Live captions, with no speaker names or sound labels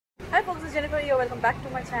Hi folks, it's Jennifer here. Welcome back to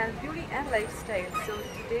my channel Beauty and Lifestyle. So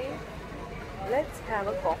today, let's have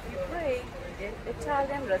a coffee break in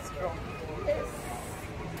Italian restaurant. Yes,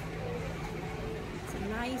 it's a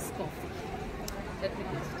nice coffee. Let me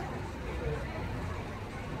taste it.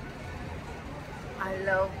 I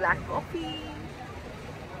love black coffee.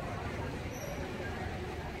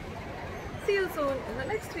 See you soon in the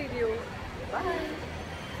next video. Bye.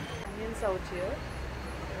 Onions out here,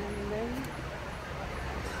 and then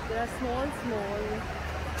there are small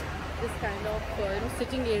this kind of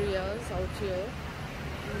sitting areas out here,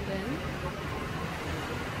 and then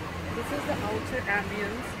this is the outer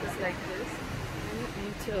ambience. It's like this, and you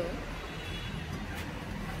enter.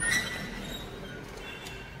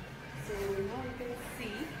 So now you can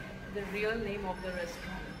see the real name of the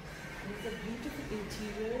restaurant. It's a beautiful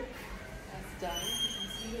interior that's done. You can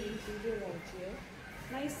see the interior out here.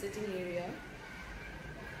 Nice sitting area,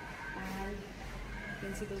 and you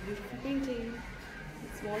can see those beautiful painting.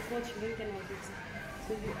 Small children can also see.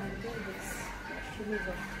 So you enter this washroom is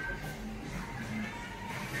up.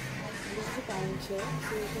 This is a counter,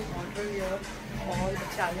 so you can order your all the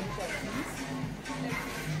challenge coffees.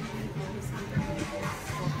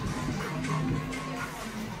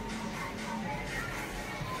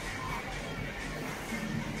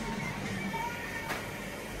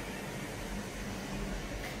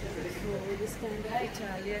 So this kind of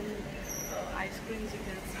Italian ice creams you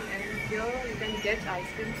can see, and here you can get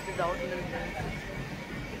ice creams without milk.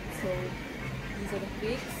 So these are the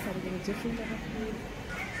cakes, something different I have made.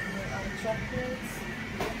 There are chocolates.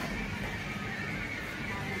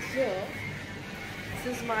 And here,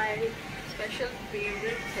 this is my special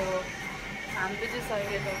favorite sandwiches I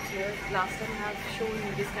get out here. Last time I have shown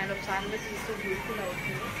you this kind of sandwich is so beautiful out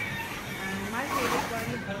here. And my favorite one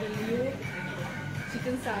is the Leo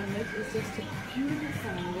chicken sandwich. Is just a beautiful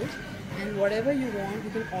sandwich, and whatever you want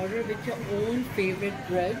you can order with your own favorite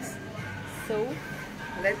breads. So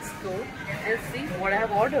let's go and see what I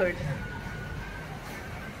have ordered.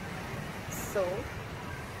 So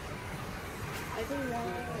I think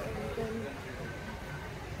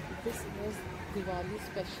this was Diwali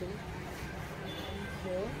special, and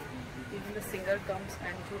here even the singer comes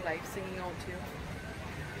and do live singing out here.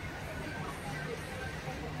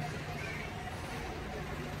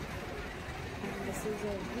 This is a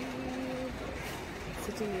real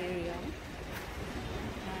sitting area,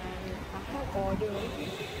 and I have ordered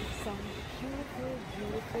some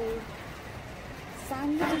beautiful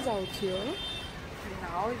sandwiches out here.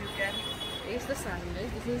 Now you can taste the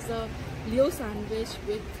sandwich. This is a Leo sandwich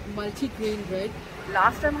with multi-grain bread.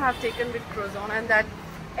 Last time I have taken with croissant, and that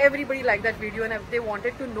everybody liked that video, and they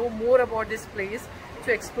wanted to know more about this place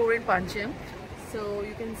to explore in Panjim. So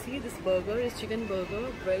you can see this burger is chicken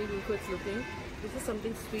burger, very beautiful it's looking. This is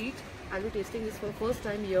something sweet. I'll be tasting this for the first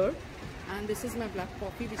time here. And this is my black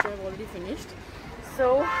coffee, which I've already finished.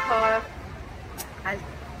 So I'll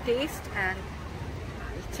taste and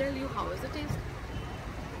I'll tell you how is the taste.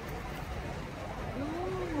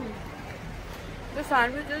 The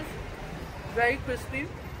sandwich is very crispy,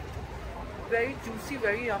 very juicy,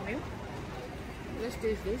 very yummy. Let's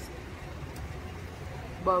taste this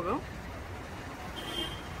burger.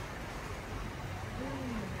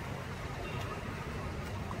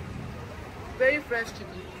 Very fresh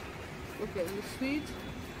chicken. Okay, ये sweet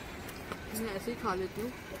मैं ऐसे ही खा लेती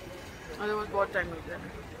हूँ, otherwise बहुत time लगता है.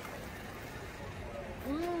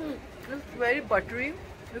 It's very buttery.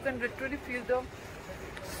 You can literally feel the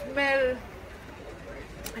smell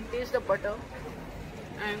and taste the butter.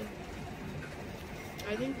 And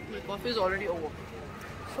I think my coffee is already over.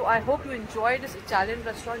 So I hope you enjoy this Italian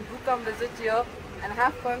restaurant. Do come visit here and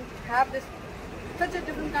have fun. Have this such a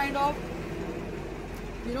different kind of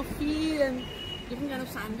feel and different kind of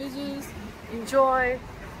sandwiches. Enjoy.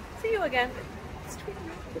 See you again.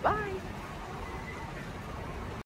 Bye.